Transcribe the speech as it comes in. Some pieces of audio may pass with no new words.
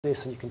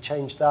this, and you can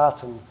change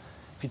that, and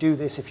if you do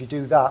this, if you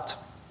do that.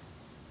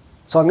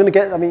 So I'm going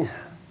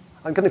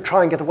to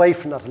try and get away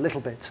from that a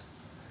little bit.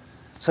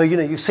 So,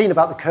 you've seen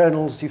about the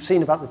kernels, you've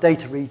seen about the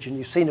data region,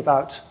 you've seen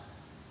about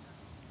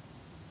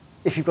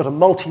if you've got a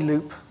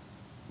multi-loop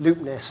loop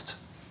nest,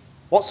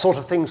 what sort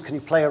of things can you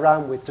play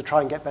around with to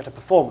try and get better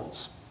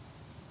performance?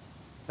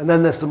 And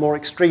then there's the more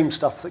extreme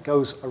stuff that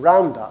goes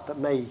around that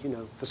may,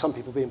 for some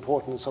people be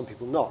important and some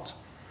people not.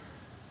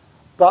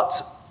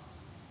 But,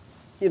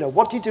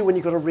 what do you do when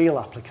you've got a real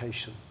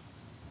application?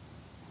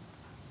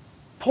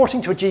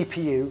 Porting to a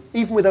GPU,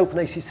 even with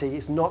OpenACC,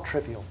 is not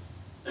trivial.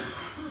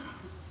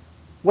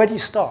 Where do you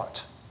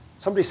start?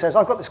 Somebody says,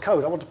 I've got this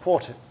code, I want to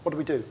port it. What do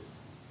we do?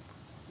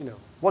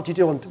 What do you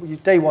do on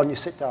day one? You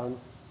sit down.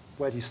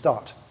 Where do you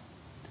start?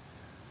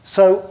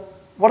 So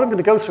what I'm going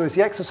to go through is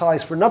the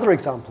exercise for another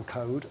example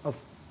code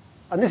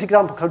and this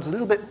example code is a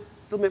little bit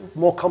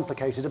more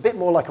complicated, a bit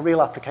more like a real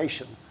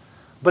application,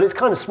 but it's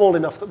kind of small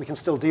enough that we can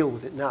still deal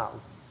with it now.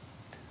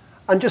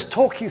 And just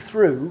talk you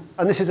through,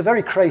 and this is a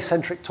very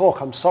Cray-centric talk,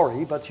 I'm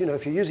sorry, but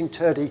if you're using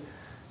Turdy,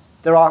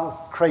 there are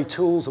Cray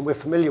tools, and we're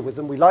familiar with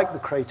them. We like the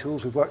Cray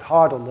tools. We've worked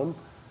hard on them,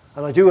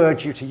 and I do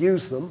urge you to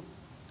use them.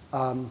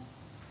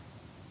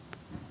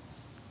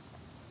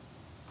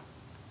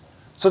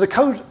 So the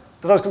code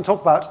that I was going to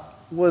talk about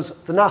was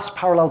the NAS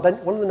parallel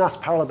one of the NAS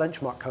parallel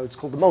benchmark codes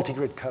called the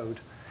multigrid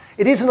code.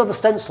 It is another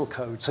stencil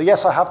code. So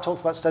yes, I have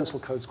talked about stencil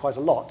codes quite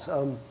a lot,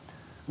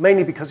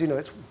 mainly because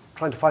it's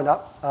trying to find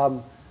out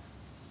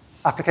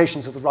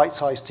applications of the right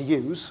size to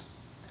use.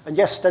 And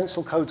yes,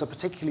 stencil codes are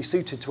particularly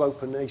suited to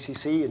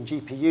OpenACC and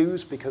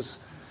GPUs because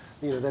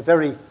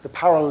the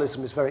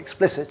parallelism is very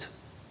explicit.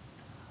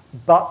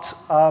 But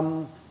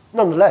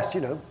nonetheless,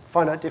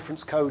 finite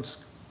difference codes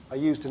are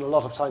used in a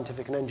lot of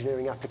scientific and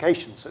engineering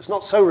applications. So it's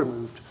not so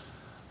removed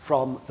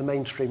from the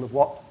mainstream of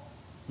what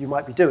you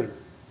might be doing.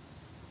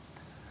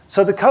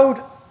 So the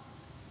code,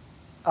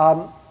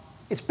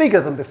 it's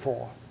bigger than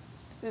before.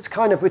 It's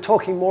we're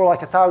talking more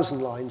like 1,000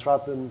 lines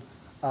rather than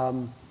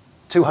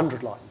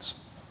 200 lines.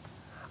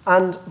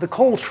 And the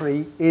call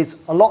tree is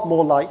a lot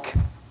more like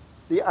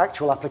the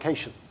actual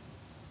application.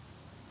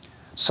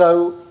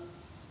 So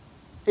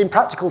in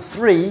Practical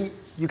 3,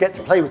 you get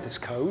to play with this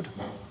code.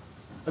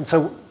 And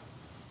so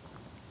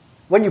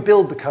when you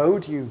build the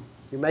code, you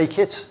make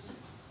it,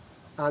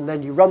 and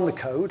then you run the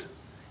code.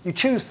 You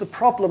choose the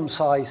problem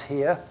size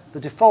here. The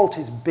default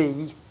is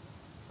B,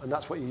 and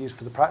that's what you use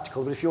for the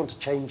practical. But if you want to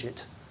change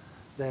it,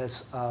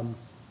 there's some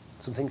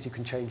things you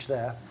can change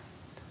there.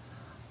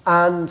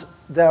 And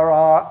there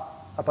are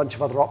a bunch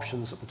of other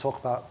options that we'll talk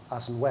about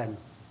as and when.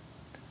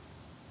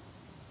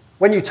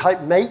 When you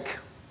type make,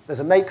 there's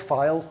a make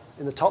file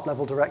in the top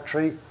level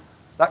directory.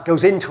 That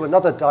goes into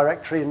another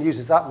directory and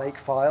uses that make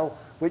file,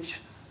 which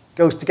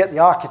goes to get the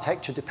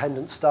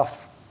architecture-dependent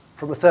stuff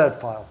from a third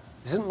file.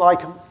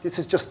 This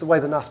is just the way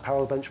the NAS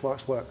parallel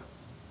benchmarks work.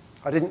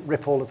 I didn't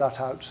rip all of that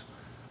out.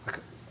 I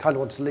kind of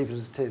wanted to leave it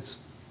as it is.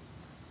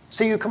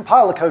 So you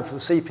compile the code for the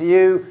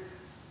CPU,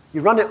 you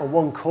run it on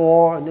one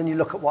core, and then you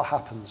look at what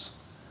happens.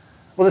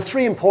 Well, there's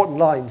 3 important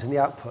lines in the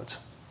output.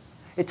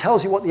 It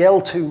tells you what the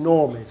L2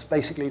 norm is.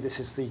 Basically, this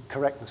is the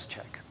correctness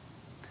check.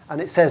 And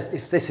it says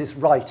if this is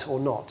right or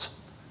not.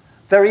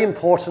 Very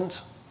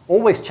important.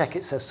 Always check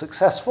it says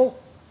successful.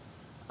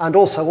 And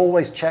also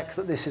always check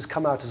that this has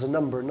come out as a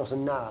number and not a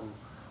nan.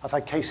 I've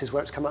had cases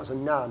where it's come out as a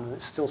nan and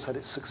it still said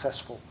it's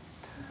successful.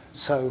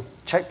 So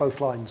check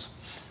both lines.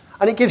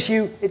 And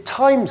it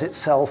times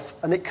itself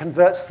and it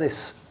converts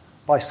this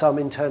by some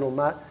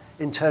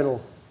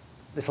internal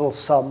little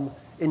sum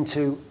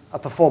into a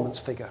performance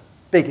figure.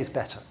 Big is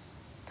better.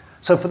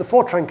 So for the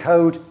Fortran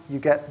code, you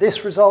get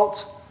this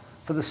result.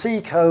 For the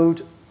C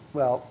code,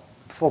 well,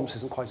 performance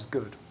isn't quite as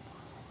good.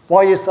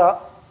 Why is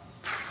that?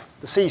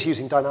 The C is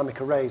using dynamic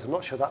arrays. I'm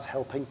not sure that's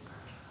helping.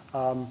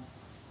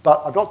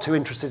 But I'm not too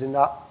interested in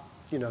that.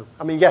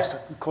 Yes,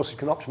 of course, you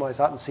can optimize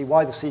that and see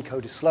why the C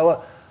code is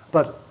slower.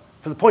 But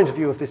for the point of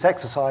view of this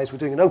exercise, we're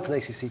doing an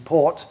OpenACC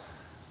port.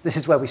 This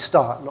is where we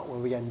start, not where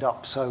we end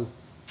up. So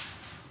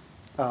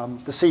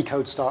the C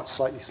code starts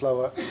slightly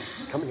slower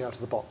coming out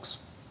of the box.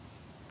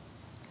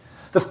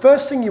 The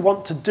first thing you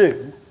want to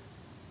do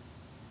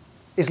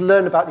is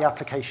learn about the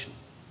application.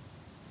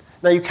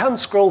 Now, you can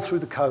scroll through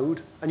the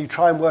code, and you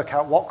try and work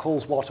out what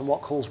calls what and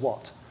what calls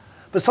what.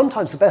 But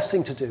sometimes the best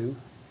thing to do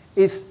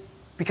is,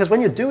 because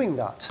when you're doing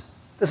that,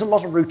 there's a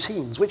lot of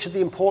routines. Which are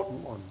the important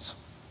ones?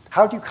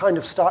 How do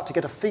you start to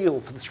get a feel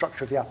for the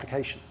structure of the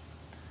application?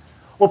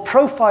 Well,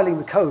 profiling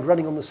the code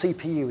running on the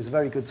CPU is a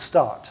very good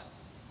start.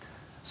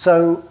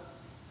 So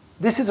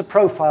this is a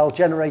profile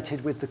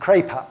generated with the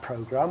Cray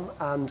program,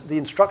 and the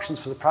instructions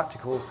for the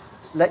practical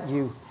let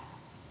you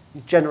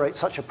generate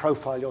such a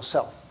profile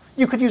yourself.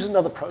 You could use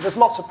another there's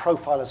lots of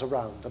profilers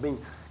around.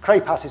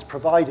 CrayPat is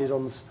provided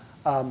on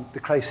the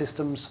Cray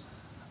systems,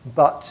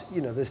 but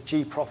there's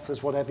gprof,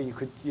 there's whatever you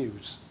could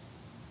use.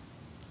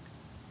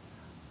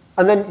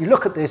 And then you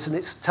look at this, and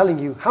it's telling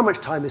you how much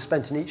time is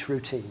spent in each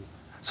routine.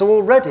 So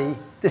already,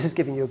 this is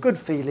giving you a good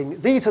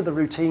feeling. These are the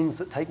routines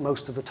that take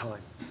most of the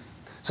time.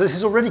 So this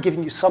is already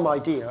giving you some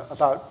idea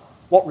about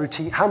what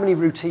routine, how many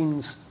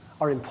routines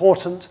are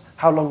important,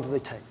 how long do they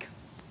take.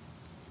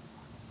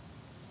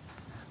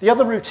 The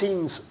other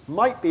routines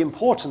might be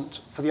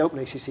important for the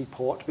OpenACC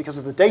port because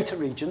of the data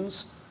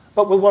regions,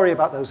 but we'll worry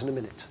about those in a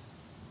minute.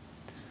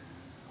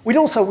 We'd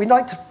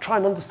like to try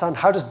and understand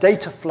how does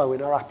data flow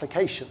in our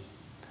application.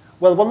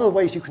 Well, one of the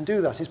ways you can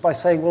do that is by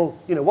saying, well,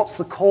 what's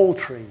the call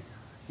tree?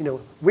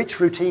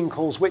 Which routine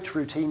calls which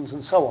routines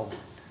and so on.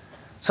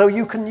 So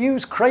you can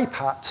use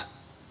CrayPat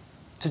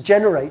to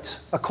generate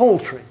a call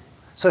tree.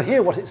 So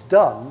here what it's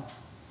done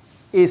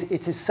is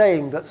it is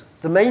saying that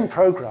the main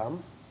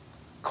program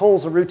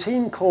calls a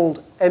routine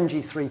called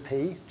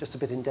MG3P, just a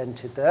bit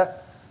indented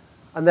there,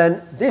 and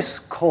then this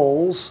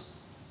calls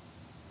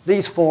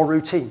these 4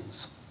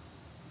 routines.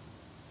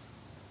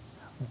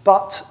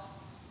 But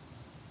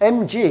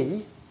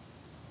MG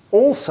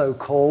also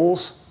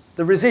calls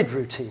the resid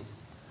routine.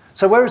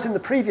 So whereas in the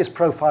previous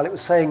profile it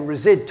was saying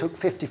resid took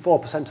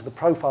 54% of the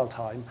profile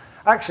time,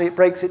 actually it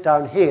breaks it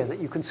down here that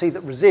you can see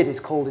that resid is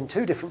called in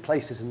 2 different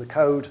places in the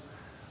code,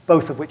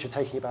 both of which are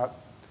taking about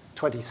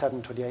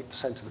 27,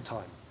 28% of the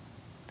time.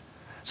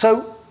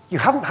 So you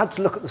haven't had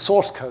to look at the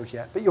source code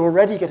yet, but you're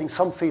already getting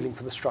some feeling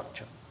for the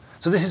structure.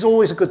 So this is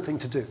always a good thing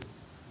to do,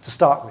 to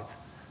start with.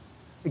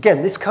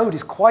 Again, this code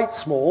is quite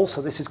small, so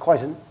this is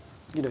quite an,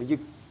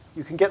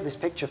 you can get this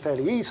picture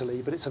fairly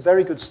easily, but it's a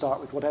very good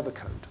start with whatever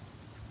code.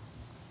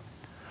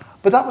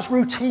 But that was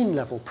routine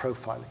level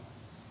profiling.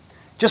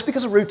 Just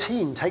because a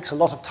routine takes a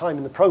lot of time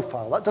in the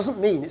profile, that doesn't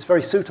mean it's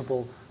very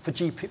suitable for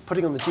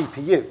putting on the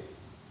GPU.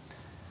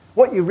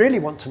 What you really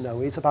want to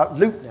know is about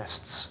loop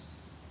nests.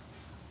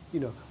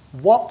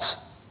 What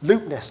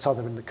loop nests are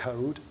there in the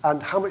code,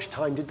 and how much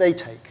time did they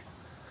take?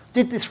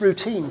 Did this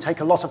routine take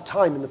a lot of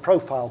time in the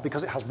profile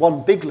because it has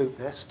one big loop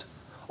nest,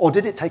 or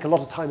did it take a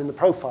lot of time in the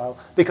profile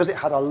because it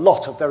had a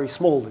lot of very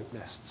small loop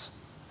nests?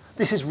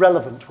 This is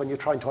relevant when you're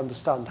trying to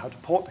understand how to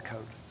port the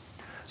code.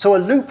 So a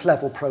loop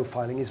level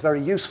profiling is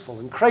very useful,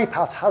 and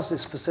CrayPat has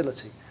this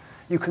facility.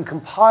 You can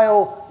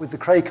compile with the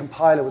Cray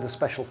compiler with a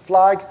special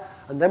flag,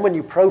 and then when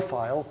you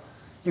profile,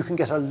 you can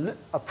get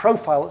a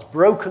profile that's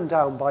broken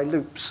down by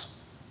loops.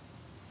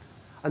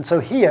 And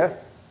so here,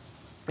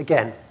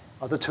 again,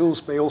 other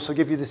tools may also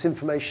give you this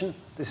information.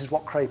 This is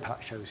what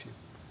CrayPat shows you.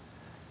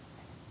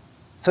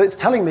 So it's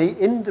telling me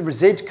in the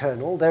resid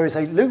kernel, there is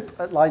a loop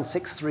at line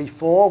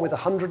 634 with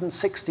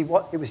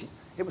 161,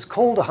 it was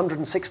called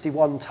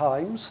 161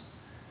 times.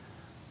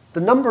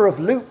 The number of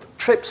loop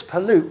trips per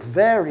loop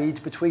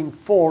varied between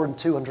 4 and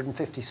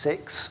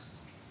 256.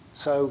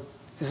 So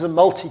this is a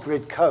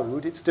multi-grid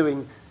code. It's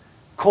doing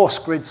coarse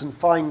grids and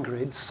fine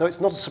grids, so it's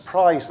not a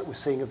surprise that we're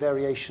seeing a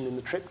variation in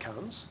the trip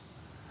counts.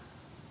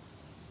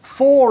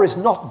 4 is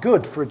not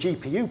good for a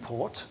GPU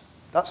port.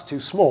 That's too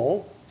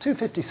small.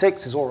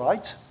 256 is all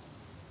right.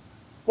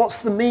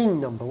 What's the mean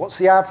number? What's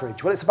the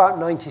average? Well, it's about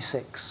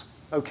 96.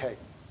 Okay.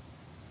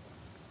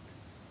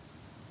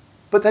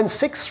 But then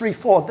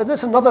 634, then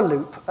there's another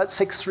loop at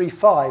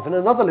 635 and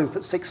another loop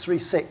at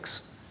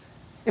 636.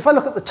 If I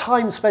look at the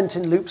time spent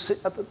in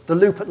the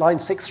loop at line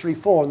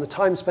 634 and the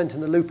time spent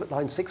in the loop at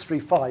line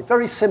 635,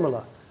 very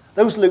similar.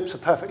 Those loops are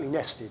perfectly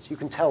nested. You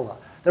can tell that.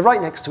 They're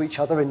right next to each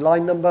other in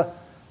line number.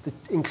 The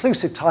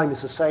inclusive time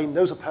is the same.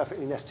 Those are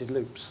perfectly nested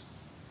loops.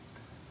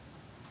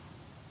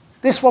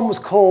 This one was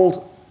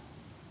called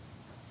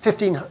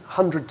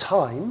 1,500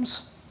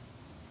 times.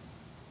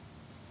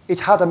 It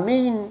had a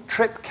mean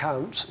trip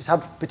count. It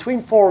had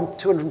between 4 and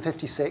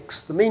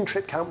 256. The mean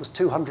trip count was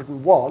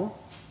 201.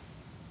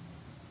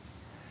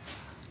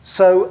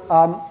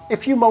 So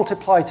if you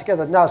multiply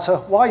together, now, so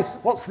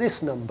what's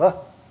this number?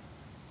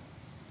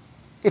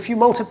 If you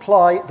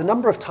multiply the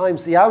number of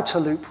times the outer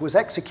loop was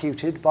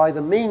executed by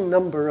the mean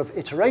number of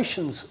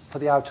iterations for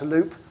the outer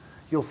loop,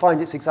 you'll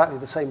find it's exactly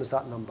the same as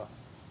that number.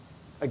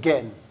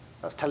 Again,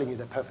 that's telling you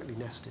they're perfectly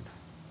nested.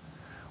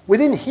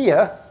 Within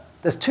here,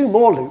 there's 2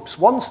 more loops.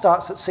 One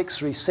starts at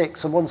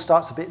 636 and one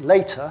starts a bit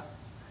later.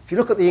 If you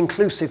look at the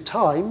inclusive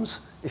times,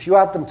 if you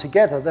add them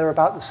together, they're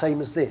about the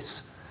same as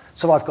this.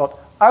 So I've got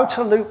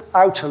outer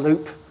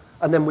loop,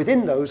 and then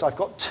within those, I've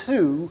got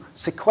 2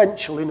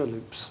 sequential inner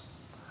loops.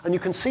 And you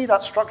can see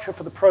that structure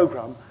for the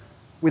program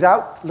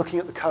without looking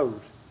at the code.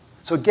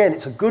 So again,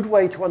 it's a good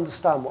way to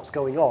understand what's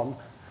going on.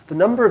 The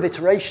number of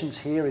iterations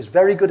here is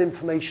very good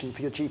information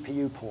for your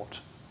GPU port.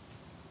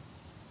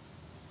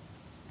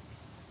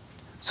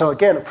 So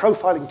again, a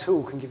profiling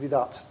tool can give you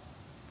that.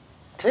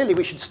 Clearly,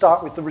 we should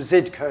start with the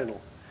resid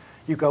kernel.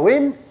 You go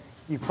in,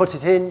 you put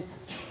it in.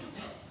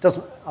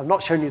 I'm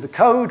not showing you the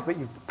code, but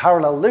you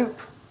parallel loop.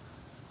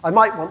 I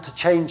might want to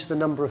change the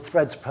number of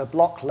threads per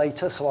block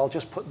later, so I'll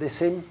just put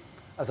this in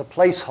as a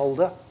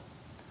placeholder.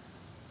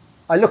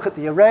 I look at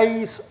the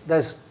arrays.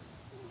 There's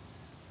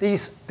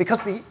these,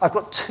 because I've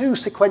got 2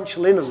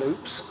 sequential inner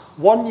loops.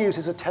 One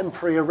uses a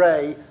temporary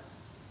array.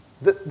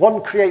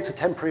 One creates a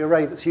temporary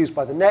array that's used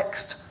by the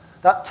next.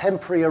 That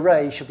temporary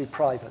array should be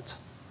private.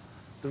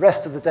 The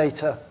rest of the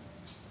data,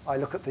 I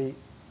look at the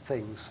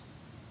things.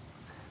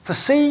 For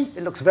C,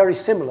 it looks very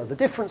similar. The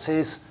difference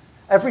is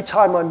every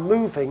time I'm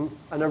moving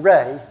an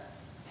array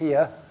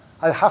here,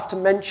 I have to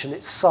mention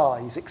its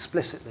size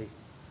explicitly.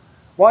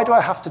 Why do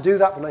I have to do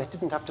that when I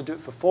didn't have to do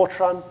it for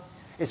Fortran?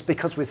 It's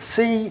because with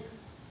C,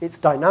 it's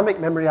dynamic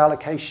memory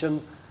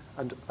allocation,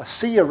 and a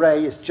C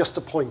array is just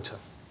a pointer.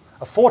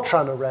 A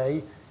Fortran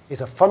array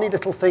is a funny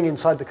little thing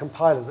inside the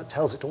compiler that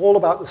tells it all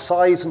about the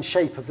size and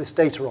shape of this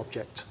data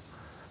object.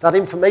 That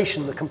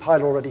information the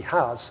compiler already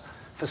has.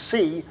 For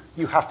C,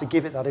 you have to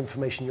give it that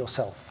information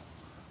yourself.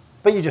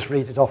 But you just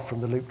read it off from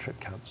the loop trip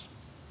counts.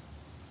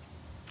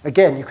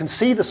 Again, you can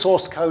see the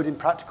source code in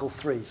Practical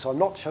 3, so I'm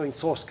not showing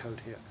source code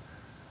here.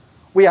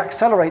 We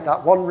accelerate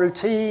that one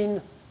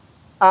routine,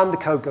 and the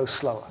code goes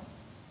slower.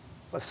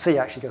 Well, C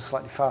actually goes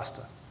slightly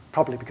faster,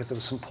 probably because there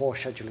was some poor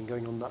scheduling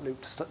going on that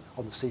loop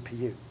on the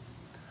CPU.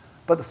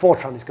 But the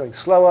Fortran is going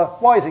slower.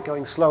 Why is it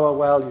going slower?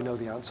 Well, you know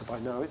the answer by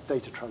now. It's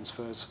data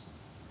transfers.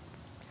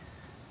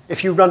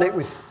 If you run it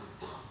with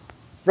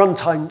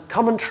runtime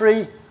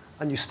commentary,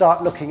 and you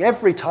start looking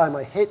every time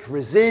I hit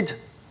resid,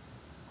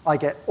 I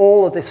get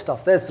all of this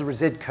stuff. There's the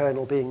resid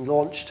kernel being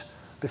launched.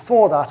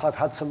 Before that, I've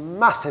had some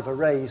massive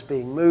arrays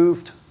being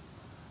moved,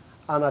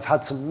 and I've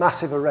had some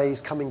massive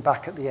arrays coming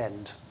back at the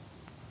end.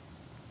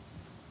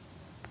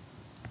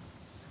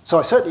 So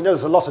I certainly know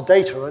there's a lot of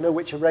data. I know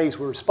which arrays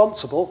were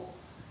responsible.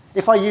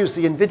 If I use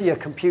the NVIDIA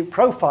Compute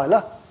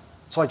Profiler,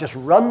 so I just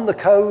run the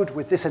code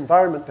with this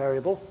environment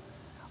variable,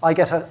 I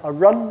get an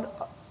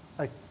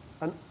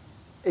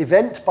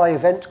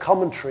event-by-event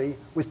commentary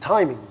with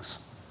timings.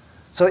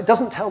 So it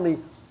doesn't tell me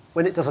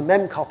when it does a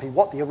mem copy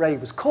what the array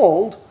was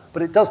called,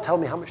 but it does tell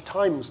me how much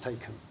time was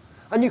taken.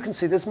 And you can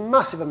see there's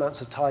massive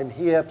amounts of time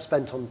here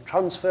spent on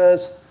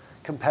transfers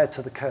compared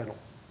to the kernel.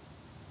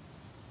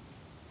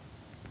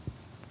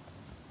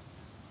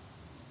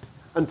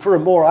 And for a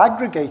more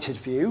aggregated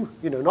view,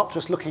 not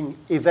just looking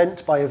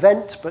event by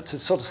event, but to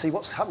sort of see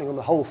what's happening on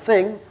the whole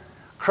thing,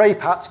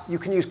 CrayPat, you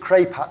can use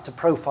CrayPat to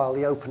profile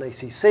the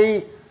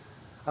OpenACC.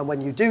 And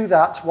when you do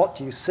that, what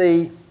do you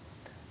see?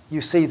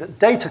 You see that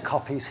data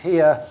copies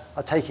here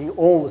are taking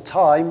all the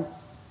time,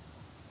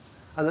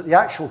 and that the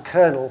actual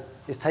kernel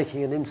is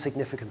taking an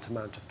insignificant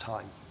amount of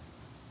time.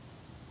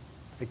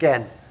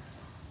 Again,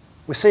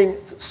 we're seeing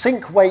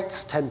sync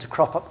waits tend to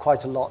crop up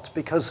quite a lot,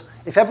 because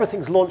if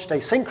everything's launched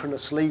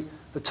asynchronously,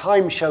 the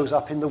time shows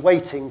up in the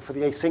waiting for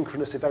the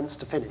asynchronous events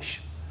to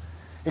finish.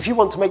 If you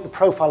want to make the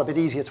profile a bit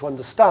easier to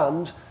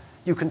understand,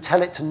 you can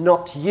tell it to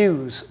not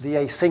use the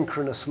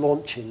asynchronous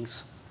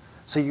launchings.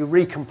 So you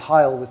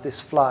recompile with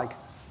this flag.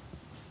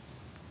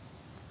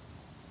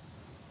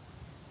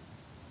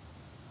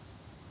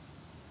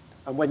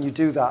 And when you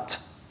do that,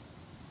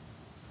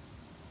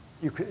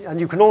 you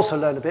can also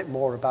learn a bit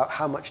more about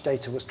how much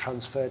data was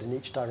transferred in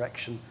each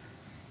direction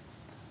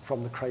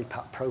from the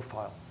CrayPat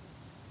profile.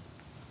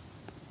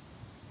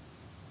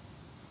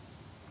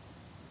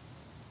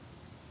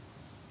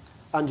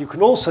 And you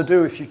can also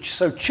do, if you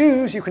so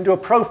choose, you can do a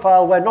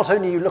profile where not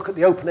only you look at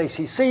the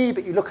OpenACC,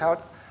 but you look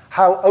at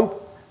how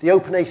the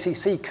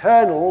OpenACC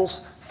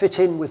kernels fit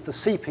in with the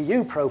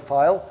CPU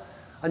profile.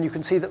 And you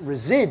can see that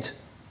resid,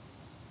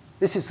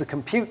 this is the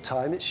compute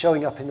time. It's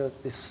showing up in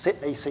this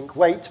async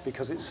wait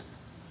because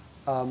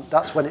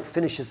that's when it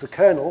finishes the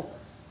kernel.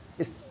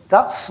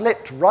 That's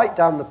slipped right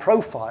down the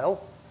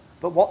profile,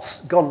 but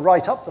what's gone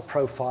right up the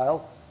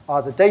profile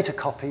are the data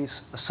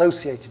copies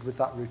associated with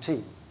that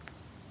routine.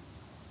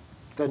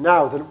 They're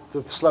now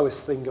the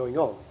slowest thing going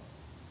on.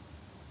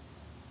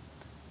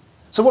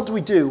 So what do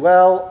we do?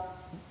 Well,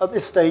 at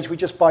this stage, we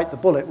just bite the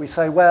bullet. We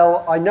say,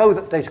 well, I know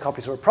that data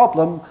copies are a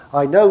problem.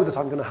 I know that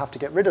I'm going to have to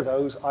get rid of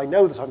those. I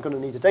know that I'm going to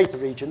need a data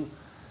region.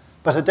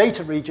 But a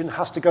data region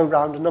has to go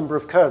around a number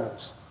of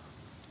kernels.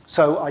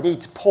 So I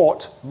need to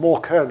port more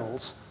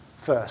kernels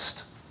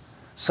first.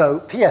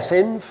 So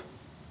psinv,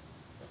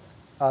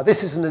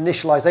 this is an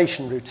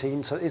initialization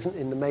routine, so it isn't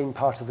in the main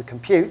part of the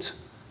compute.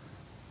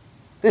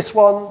 This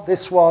one,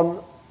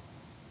 psinv,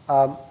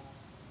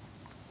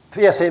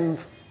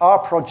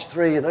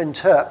 rproj3, and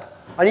interp,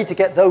 I need to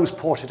get those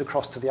ported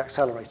across to the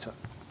accelerator.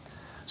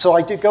 So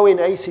I do go in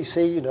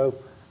ACC,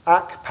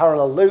 ACC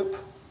parallel loop,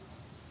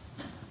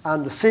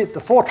 and the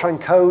Fortran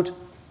code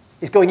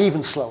is going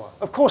even slower.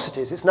 Of course it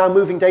is. It's now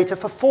moving data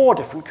for 4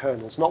 different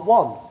kernels, not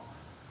 1.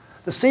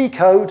 The C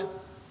code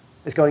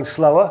is going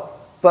slower,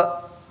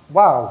 but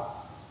wow,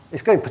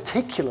 it's going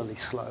particularly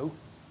slow.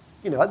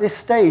 At this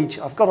stage,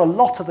 I've got a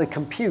lot of the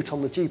compute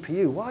on the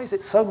GPU. Why is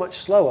it so much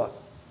slower?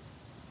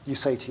 You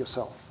say to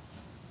yourself.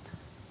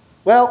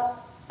 Well,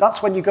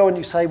 that's when you go and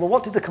you say, well,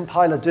 what did the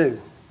compiler do?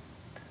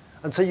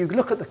 And so you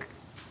look at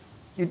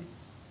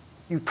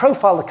you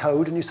profile the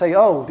code and you say,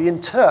 oh, the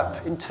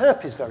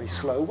interp is very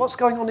slow. What's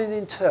going on in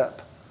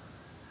interp?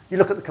 You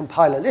look at the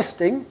compiler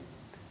listing.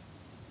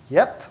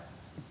 Yep,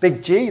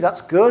 big G,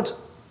 that's good.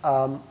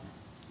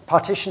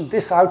 Partitioned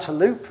this outer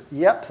loop.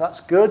 Yep,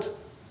 that's good.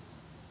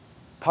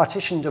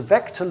 Partitioned a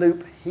vector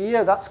loop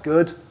here, that's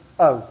good.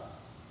 Oh,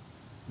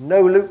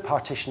 no loop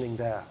partitioning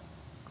there.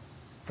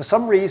 For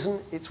some reason,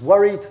 it's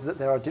worried that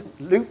there are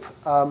loop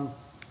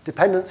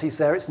dependencies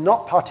there. It's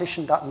not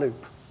partitioned that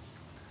loop.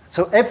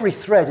 So every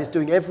thread is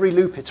doing every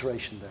loop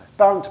iteration there. It's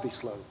bound to be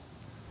slow.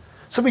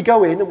 So we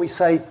go in and we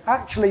say,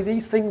 actually,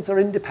 these things are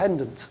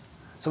independent.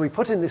 So we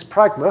put in this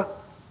pragma,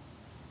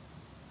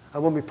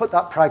 and when we put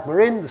that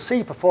pragma in, the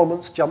C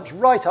performance jumps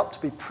right up to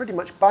be pretty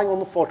much bang on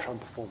the Fortran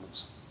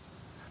performance,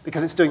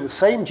 because it's doing the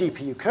same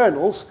GPU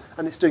kernels,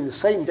 and it's doing the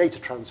same data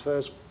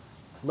transfers.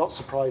 Not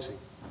surprising.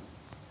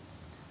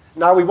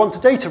 Now we want a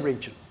data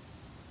region.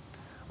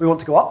 We want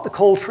to go up the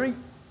call tree,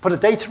 put a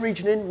data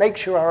region in, make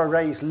sure our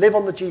arrays live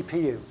on the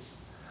GPU.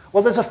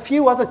 Well, there's a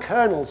few other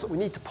kernels that we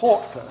need to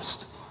port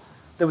first.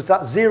 There was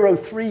that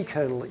 0.3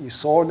 kernel that you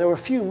saw, and there were a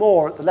few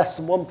more at the less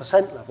than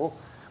 1% level,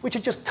 which are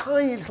just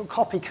tiny little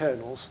copy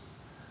kernels,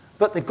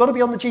 but they've got to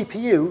be on the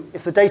GPU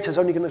if the data is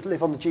only going to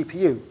live on the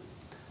GPU.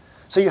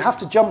 So you have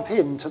to jump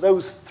into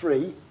those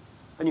three,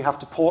 and you have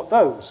to port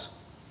those.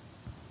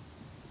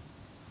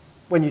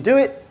 When you do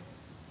it,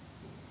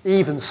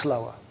 even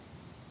slower.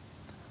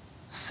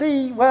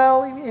 C,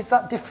 well, is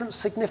that difference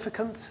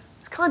significant?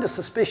 It's kind of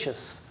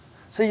suspicious.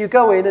 So you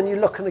go in and you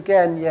look, and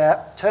again,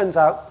 yeah, turns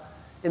out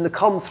in the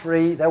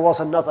COM3 there was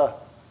another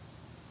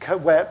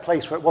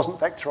place where it wasn't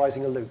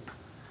vectorizing a loop.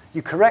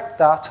 You correct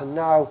that, and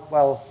now,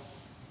 well,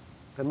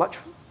 they're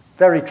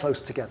very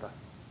close together.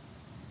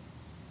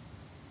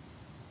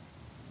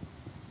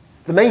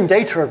 The main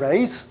data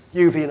arrays,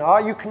 U, V, and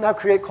R, you can now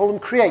call them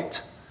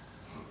create,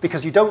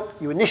 because you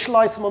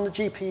initialize them on the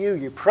GPU,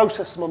 you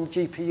process them on the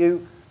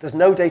GPU, there's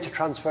no data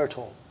transfer at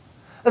all.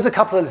 There's a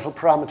couple of little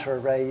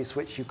parameter arrays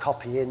which you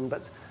copy in,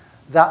 but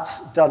that's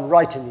done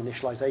right in the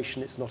initialization,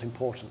 it's not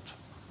important.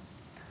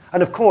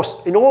 And of course,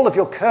 in all of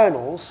your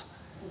kernels,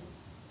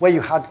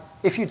 where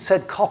if you'd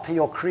said copy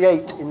or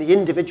create in the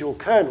individual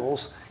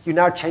kernels, you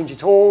now change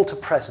it all to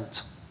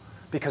present,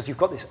 because you've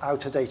got this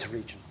outer data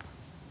region.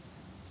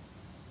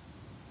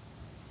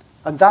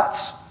 And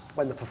that's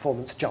when the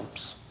performance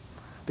jumps,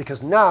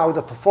 because now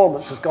the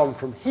performance has gone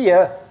from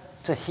here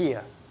to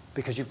here,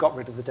 because you've got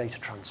rid of the data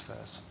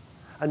transfers.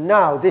 And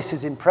now this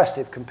is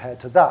impressive compared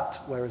to that,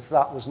 whereas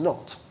that was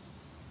not.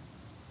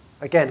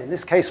 Again, in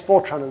this case,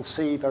 Fortran and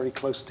C very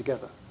close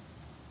together.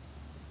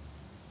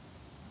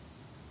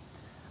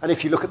 And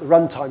if you look at the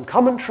runtime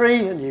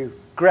commentary and you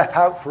grep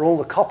out for all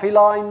the copy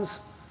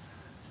lines,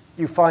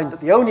 you find that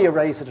the only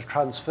arrays that are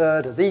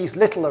transferred are these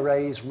little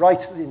arrays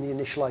right in the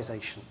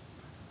initialization.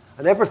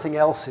 And everything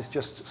else is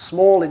just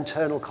small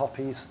internal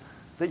copies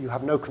that you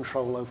have no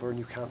control over and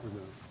you can't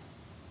remove.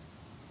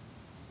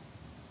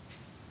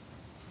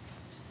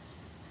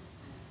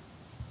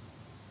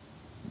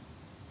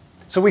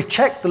 So we've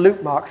checked the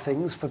loop mark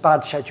things for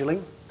bad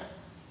scheduling.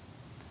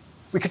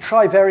 We could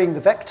try varying the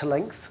vector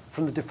length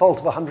from the default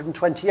of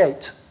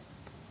 128.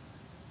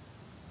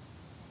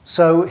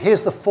 So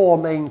here's the 4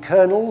 main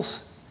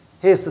kernels.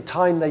 Here's the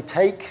time they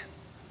take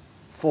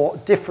for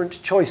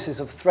different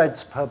choices of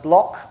threads per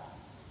block.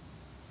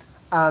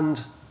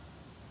 And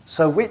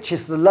so which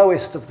is the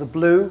lowest of the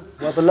blue?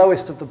 Well, the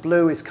lowest of the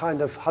blue is kind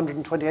of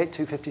 128,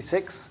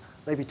 256,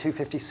 maybe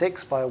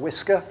 256 by a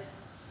whisker.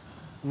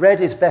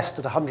 Red is best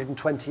at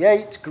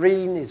 128.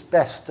 Green is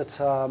best at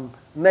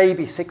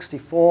maybe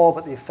 64,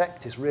 but the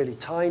effect is really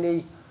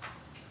tiny.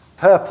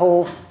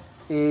 Purple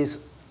is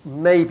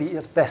maybe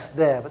it's best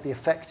there, but the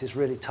effect is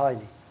really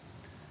tiny.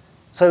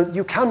 So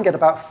you can get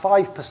about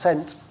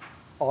 5%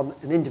 on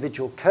an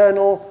individual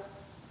kernel,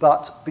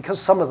 but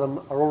because some of them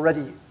are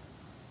already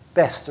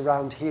best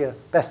around here,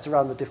 best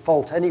around the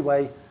default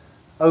anyway,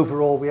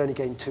 overall we only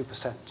gain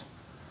 2%.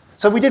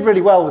 So we did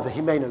really well with the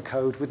Himeno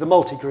code. With the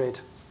multi-grid,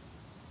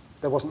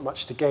 there wasn't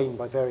much to gain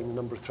by varying the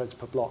number of threads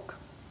per block.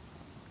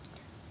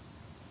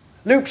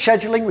 Loop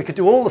scheduling, we could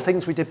do all the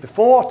things we did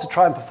before to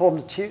try and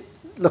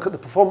look at the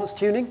performance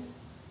tuning.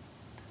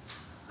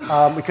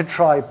 We could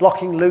try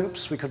blocking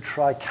loops, we could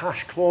try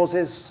cache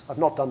clauses. I've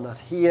not done that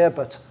here,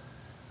 but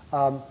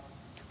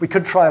we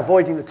could try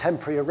avoiding the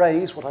temporary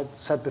arrays, what I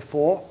said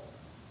before.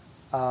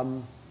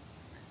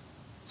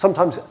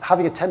 Sometimes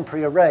having a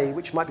temporary array,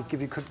 which might give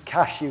you good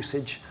cache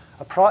usage,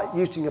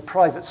 using a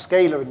private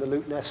scalar in the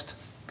loop nest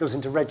goes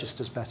into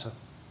registers better.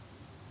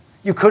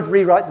 You could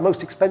rewrite the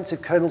most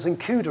expensive kernels in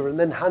CUDA and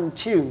then hand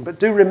tune, but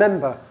do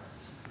remember,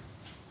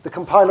 the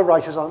compiler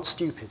writers aren't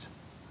stupid.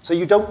 So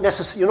you don't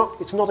necessarily,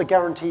 it's not a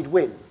guaranteed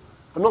win.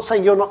 I'm not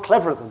saying you're not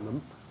cleverer than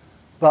them,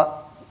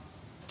 but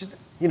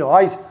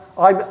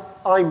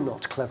I'm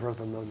not cleverer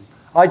than them.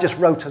 I just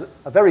wrote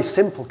a very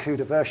simple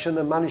CUDA version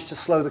and managed to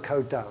slow the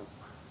code down.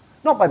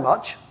 Not by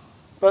much,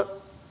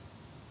 but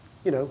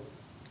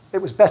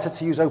it was better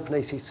to use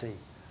OpenACC.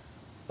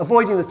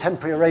 Avoiding the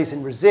temporary arrays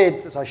in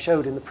Resid, as I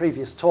showed in the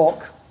previous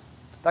talk,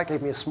 that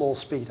gave me a small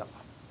speed up.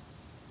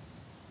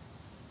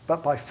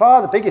 But by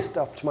far the biggest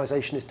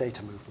optimization is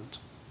data movement.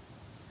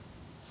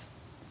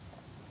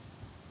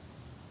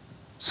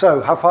 So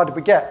how far did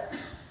we get?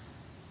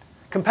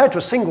 Compared to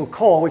a single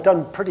core, we've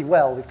done pretty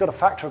well. We've got a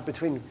factor of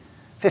between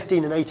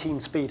 15 and 18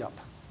 speed up.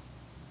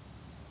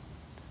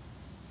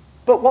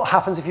 But what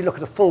happens if you look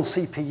at a full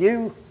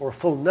CPU or a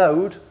full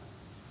node?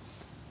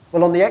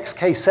 Well, on the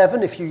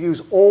XK7, if you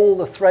use all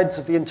the threads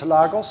of the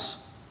Interlagos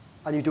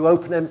and you do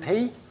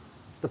OpenMP,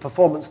 the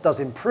performance does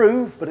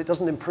improve, but it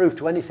doesn't improve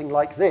to anything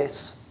like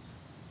this.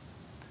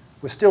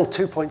 We're still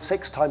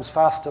 2.6 times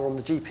faster on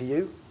the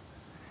GPU.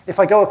 If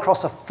I go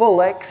across a full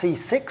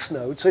XE6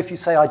 node, so if you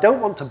say, I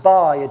don't want to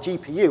buy a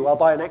GPU, I'll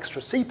buy an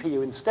extra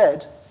CPU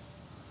instead,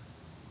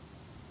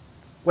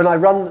 when I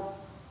run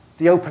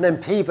the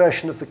OpenMP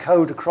version of the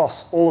code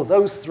across all of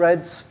those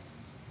threads,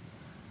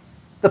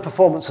 the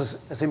performance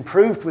has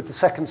improved with the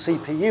second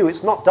CPU.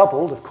 It's not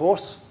doubled, of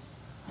course.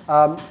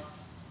 And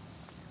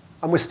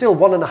we're still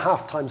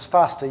 1.5 times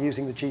faster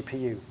using the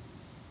GPU.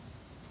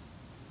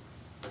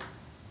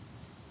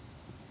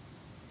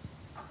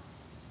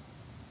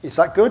 Is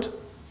that good?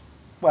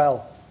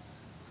 Well,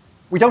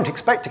 we don't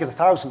expect to get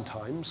 1,000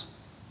 times.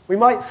 We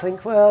might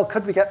think, well,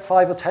 could we get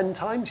 5 or 10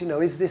 times? You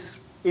know, is this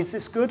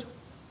good?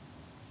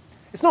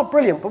 It's not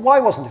brilliant, but why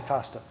wasn't it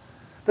faster?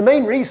 The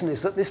main reason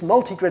is that this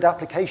multi-grid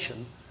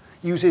application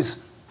uses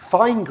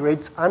fine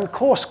grids and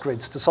coarse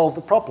grids to solve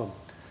the problem.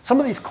 Some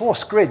of these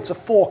coarse grids are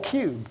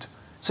 4-cubed,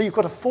 so you've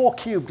got a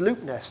 4-cubed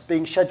loop nest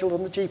being scheduled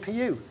on the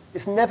GPU.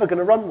 It's never going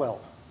to run well.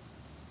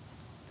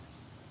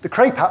 The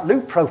Cray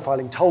loop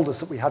profiling told us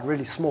that we had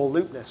really small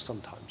loop nests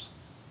sometimes.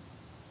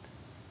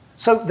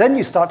 So then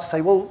you start to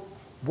say, well,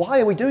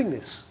 why are we doing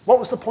this? What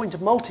was the point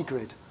of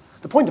multi-grid?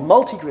 The point of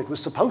multi-grid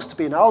was supposed to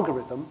be an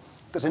algorithm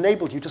that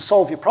enabled you to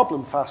solve your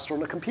problem faster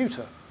on a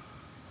computer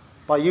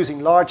by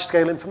using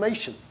large-scale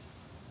information.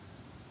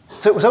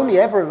 So it was only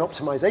ever an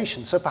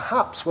optimization. So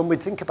perhaps when we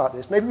think about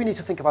this, maybe we need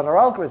to think about our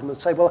algorithm and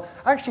say, well,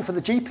 actually for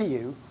the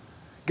GPU,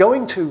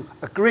 going to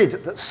a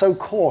grid that's so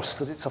coarse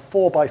that it's a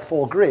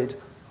 4x4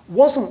 grid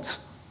wasn't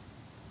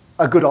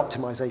a good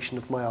optimization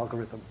of my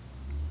algorithm.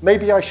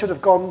 Maybe I should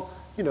have gone,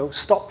 you know,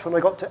 stopped when I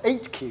got to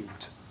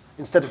 8-cubed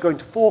instead of going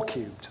to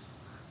 4-cubed.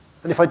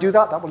 And if I do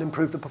that, that will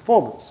improve the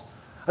performance.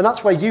 And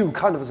that's where you,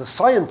 kind of as a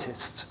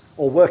scientist,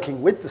 or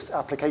working with the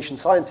application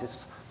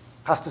scientists,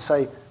 has to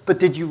say, but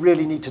did you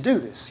really need to do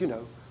this? You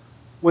know,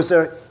 was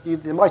there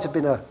might have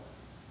been an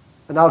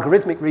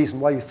algorithmic reason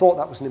why you thought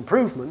that was an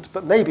improvement,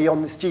 but maybe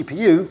on this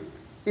GPU,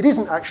 it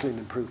isn't actually an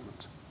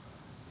improvement.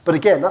 But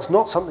again, that's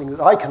not something that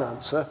I can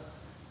answer.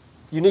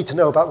 You need to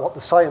know about what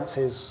the science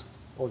is,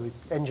 or the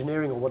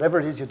engineering, or whatever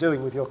it is you're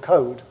doing with your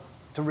code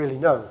to really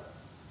know.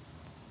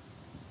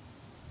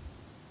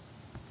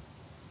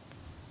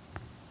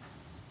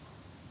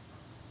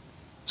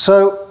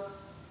 So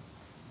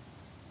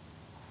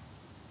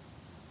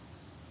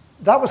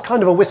that was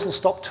kind of a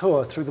whistle-stop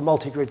tour through the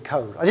multi-grid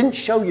code. I didn't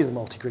show you the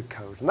multi-grid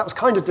code, and that was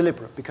kind of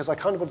deliberate because I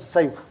kind of wanted to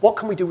say, what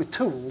can we do with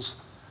tools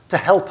to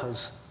help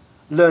us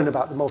learn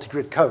about the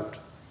multi-grid code?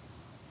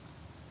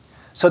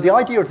 So the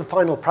idea of the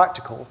final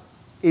practical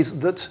is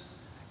that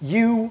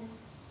you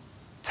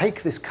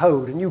take this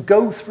code and you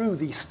go through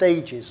these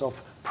stages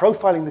of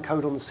profiling the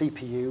code on the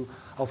CPU,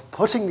 of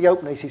putting the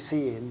OpenACC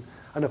in,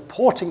 and of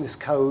porting this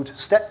code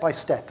step by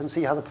step and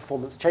see how the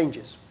performance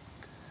changes.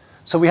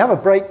 So we have a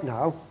break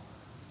now,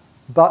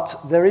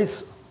 but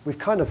we've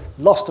kind of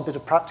lost a bit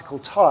of practical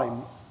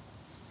time,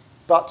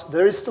 but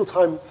there is still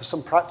time for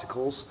some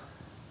practicals.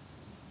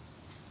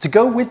 To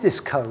go with this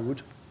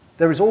code,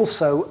 there is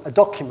also a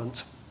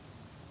document,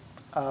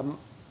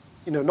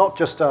 you know, not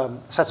just a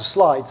set of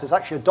slides, there's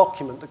actually a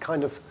document that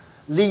kind of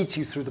leads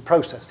you through the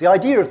process. The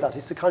idea of that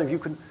is to kind of,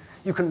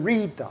 you can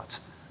read that.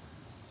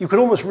 You can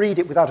almost read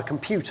it without a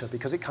computer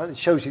because it kind of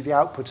shows you the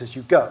output as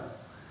you go.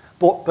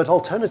 But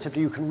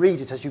alternatively, you can read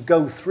it as you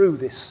go through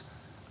this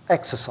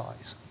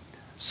exercise.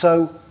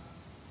 So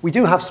we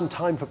do have some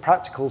time for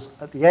practicals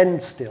at the end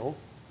still.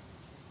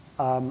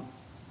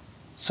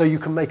 So you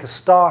can make a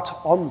start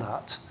on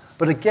that.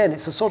 But again,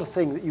 it's the sort of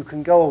thing that you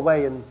can go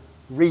away and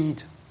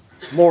read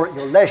more at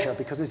your leisure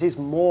because it is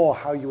more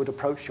how you would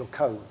approach your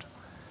code.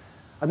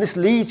 And this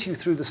leads you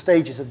through the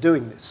stages of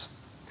doing this.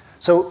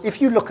 So if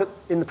you look at,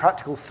 in the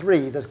practical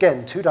 3, there's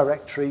again 2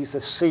 directories,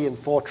 there's C and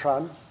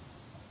Fortran.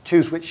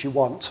 Choose which you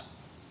want.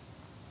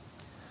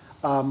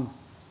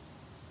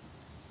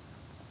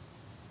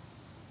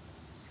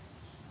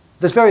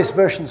 There's various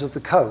versions of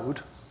the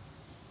code.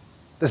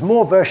 There's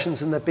more versions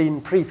than there have been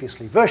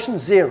previously. Version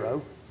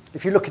 0,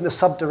 if you look in the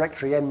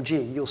subdirectory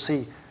mg, you'll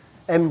see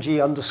mg_v00.f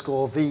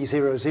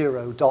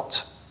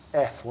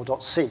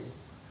or .c.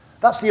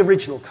 That's the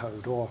original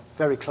code, or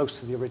very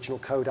close to the original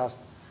code as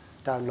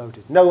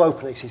downloaded. No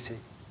OpenACC.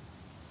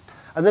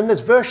 And then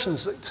there's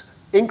versions that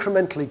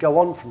incrementally go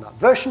on from that.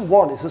 Version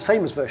 1 is the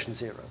same as version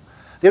 0.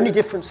 The only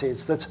difference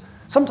is that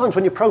sometimes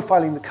when you're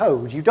profiling the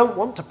code, you don't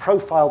want to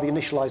profile the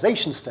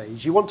initialization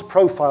stage. You want to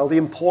profile the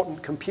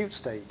important compute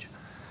stage.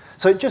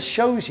 So it just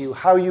shows you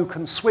how you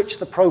can switch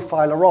the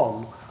profiler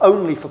on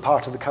only for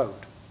part of the code.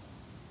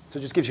 So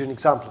it just gives you an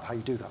example of how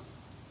you do that.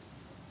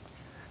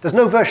 There's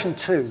no version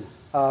 2.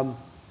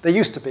 There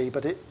used to be,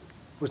 but it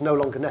was no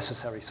longer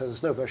necessary, so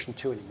there's no version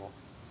 2 anymore.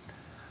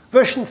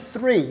 Version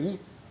 3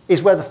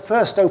 is where the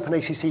first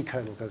OpenACC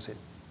kernel goes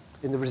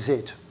in the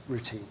resid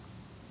routine.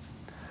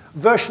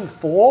 Version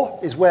 4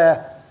 is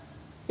where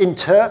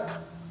interp,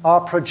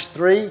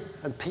 rproj3,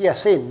 and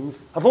psinv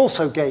have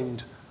also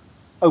gained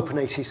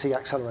OpenACC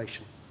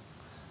acceleration.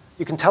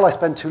 You can tell I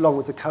spend too long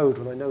with the code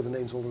when I know the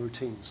names of all the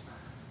routines.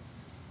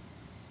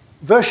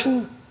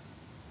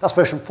 That's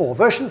version 4.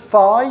 Version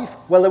 5,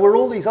 well, there were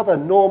all these other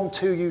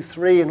norm2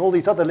 u3 and all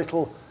these other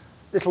little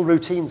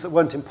routines that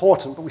weren't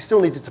important, but we still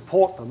needed to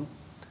port them.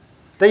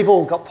 They've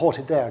all got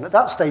ported there. And at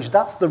that stage,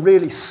 that's the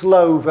really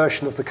slow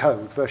version of the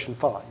code, version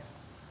 5.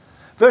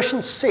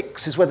 Version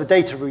 6 is where the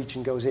data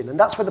region goes in, and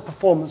that's where the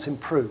performance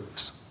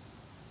improves.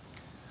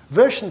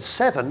 Version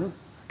 7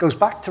 goes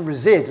back to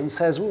resid and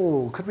says,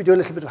 oh, could we do a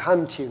little bit of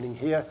hand tuning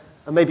here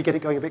and maybe get it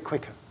going a bit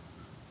quicker?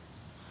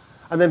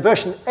 And then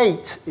version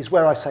 8 is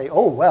where I say,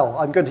 oh, well,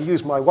 I'm going to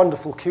use my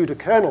wonderful CUDA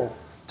kernel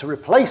to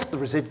replace the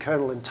resid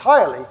kernel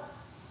entirely,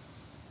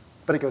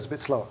 but it goes a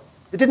bit slower.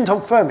 It didn't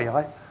on Fermi.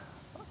 On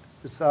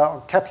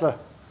Kepler,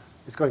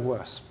 it's going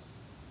worse.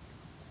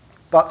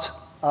 But,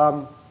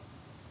 so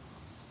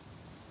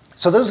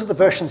those are the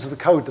versions of the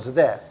code that are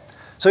there.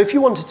 So if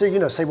you wanted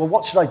to, say, well,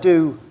 what should I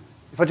do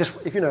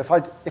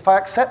if I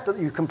accept that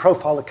you can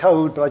profile the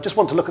code, but I just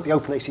want to look at the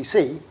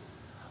OpenACC,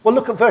 well,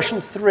 look at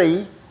version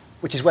 3,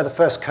 which is where the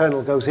first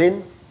kernel goes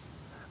in.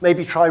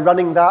 Maybe try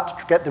running that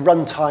to get the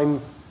runtime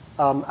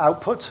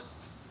output.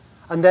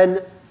 And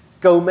then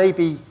go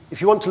maybe, if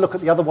you want to look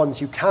at the other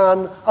ones, you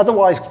can.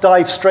 Otherwise,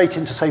 dive straight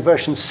into, say,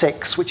 version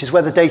 6, which is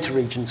where the data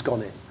region's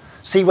gone in.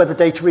 See where the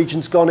data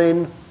region's gone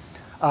in.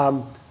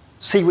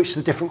 See which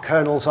the different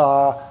kernels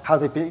are, how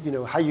they've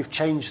been, how you've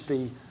changed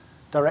the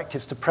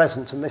directives to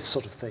present and this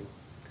sort of thing.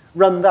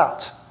 Run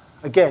that.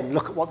 Again,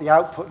 look at what the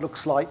output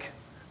looks like.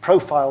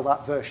 Profile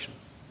that version.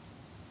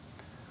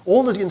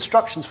 All of the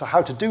instructions for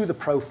how to do the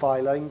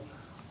profiling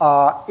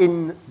are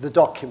in the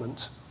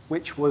document,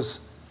 which was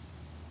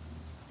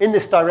in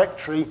this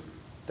directory.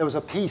 There was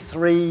a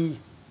p3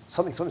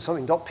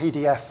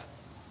 something.pdf.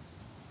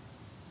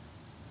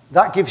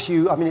 That gives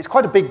you, it's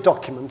quite a big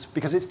document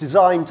because it's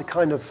designed to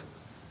kind of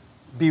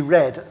be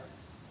read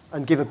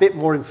and give a bit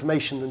more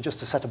information than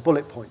just a set of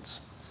bullet points.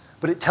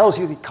 But it tells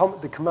you the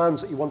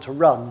commands that you want to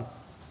run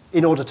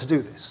in order to do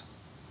this.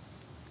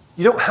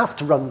 You don't have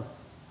to run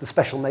the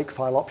special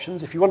makefile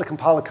options. If you want to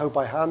compile the code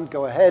by hand,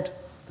 go ahead.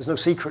 There's no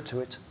secret to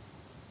it.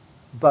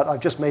 But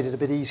I've just made it a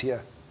bit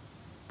easier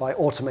by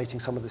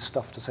automating some of this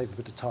stuff to save a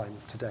bit of time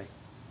today.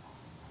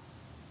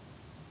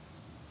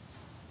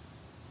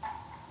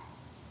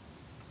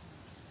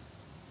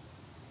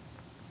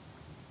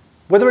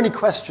 Were there any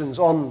questions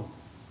on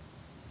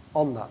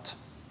that?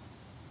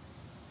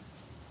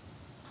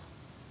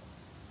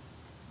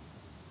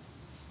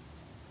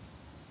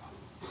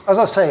 As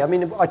I say,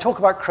 I talk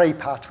about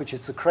CrayPat, which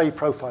is the Cray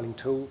profiling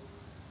tool.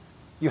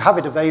 You have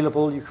it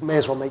available. You may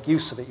as well make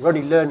use of it. You're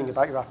only learning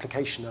about your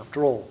application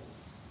after all.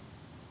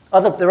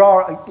 There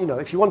are,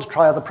 if you want to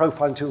try other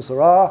profiling tools,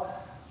 there are.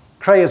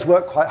 Cray has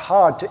worked quite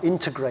hard to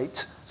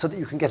integrate so that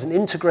you can get an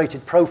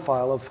integrated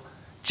profile of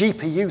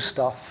GPU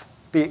stuff,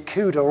 be it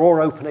CUDA or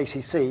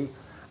OpenACC,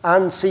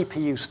 and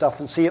CPU stuff,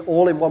 and see it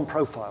all in one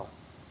profile.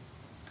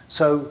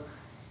 So,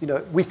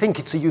 we think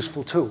it's a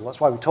useful tool. That's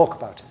why we talk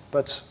about it.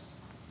 But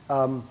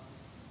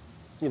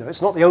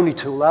it's not the only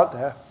tool out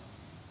there.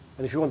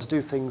 And if you want to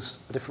do things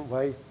a different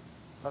way,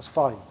 that's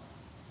fine.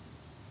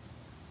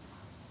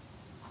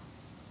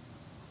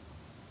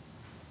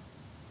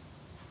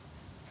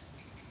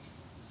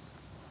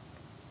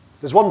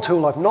 There's one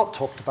tool I've not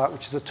talked about,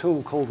 which is a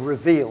tool called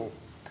Reveal.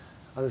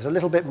 And there's a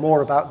little bit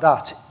more about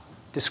that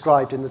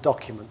described in the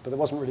document, but there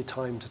wasn't really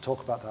time to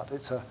talk about that.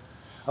 It's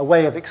a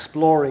way of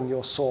exploring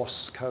your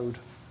source code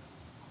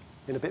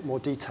in a bit more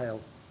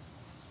detail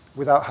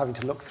without having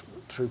to look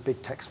through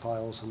big text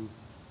files and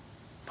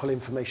pull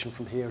information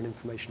from here and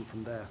information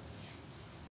from there.